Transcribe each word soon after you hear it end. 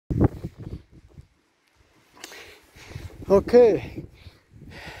Okay,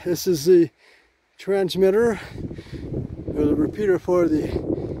 this is the transmitter, or the repeater for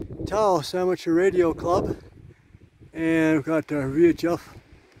the Taos Amateur Radio Club, and we've got our VHF,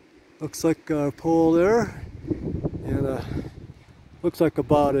 looks like our pole there, and looks like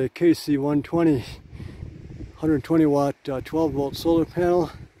about a KC 120 watt 12 volt solar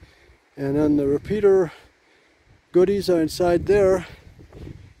panel, and then the repeater goodies are inside there,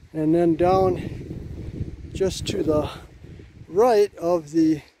 and then down just to the right of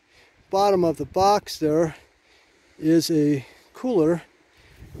the bottom of the box there is a cooler,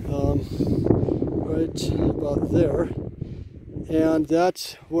 right about there, and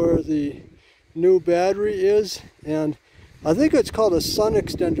that's where the new battery is. And I think it's called a Sun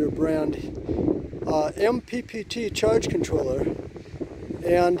Extender brand MPPT charge controller,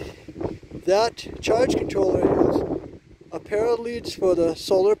 and that charge controller has a pair of leads for the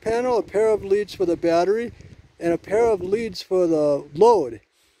solar panel, a pair of leads for the battery, and a pair of leads for the load.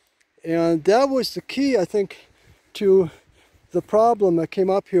 And that was the key, I think, to the problem that came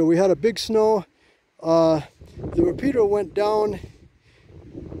up here. We had a big snow, the repeater went down,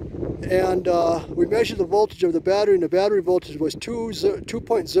 and we measured the voltage of the battery, and the battery voltage was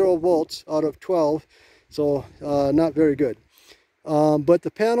 2.0 volts out of 12, so not very good. But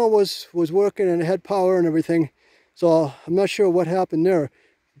the panel was working and it had power and everything, so I'm not sure what happened there.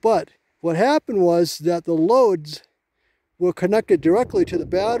 But what happened was that the loads were connected directly to the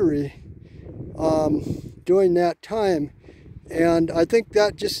battery during that time, and I think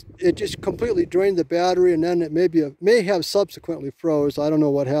that it just completely drained the battery, and then it may have subsequently froze. I don't know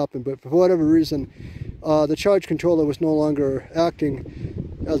what happened, but for whatever reason the charge controller was no longer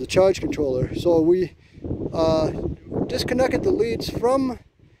acting as a charge controller. So we disconnected the leads from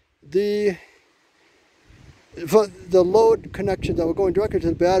the load connection that were going directly to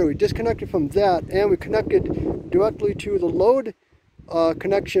the battery, disconnected from that, and we connected directly to the load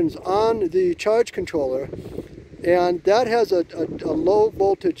connections on the charge controller, and that has a low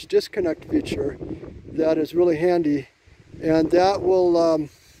voltage disconnect feature that is really handy, and that will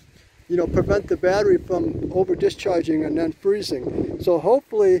prevent the battery from over discharging and then freezing. So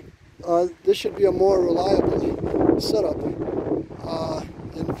hopefully this should be a more reliable setup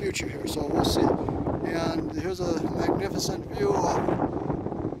in the future here, so we'll see. And here's a magnificent view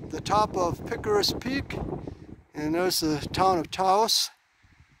of the top of Picuris Peak, and there's the town of Taos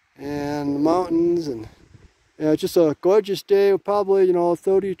and the mountains, and it's just a gorgeous day, probably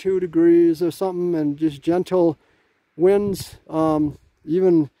 32 degrees or something, and just gentle winds.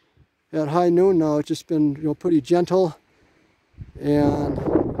 Even at high noon now, it's just been pretty gentle, and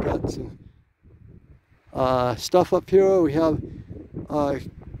got some stuff up here. We have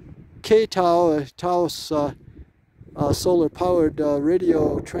K-Tau, Taos solar powered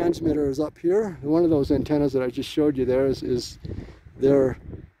radio transmitter is up here. One of those antennas that I just showed you there is their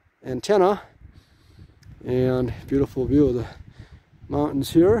antenna, and beautiful view of the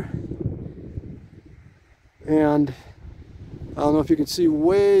mountains here. And I don't know if you can see,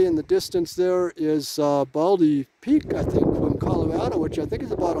 way in the distance there is Baldy Peak, I think, from Colorado, which I think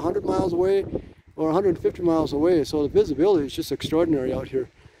is about 100 miles away or 150 miles away. So the visibility is just extraordinary out here.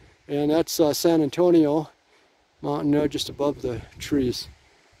 And that's San Antonio mountain there just above the trees.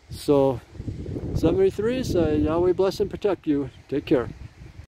 So 73, Yahweh bless and protect you. Take care.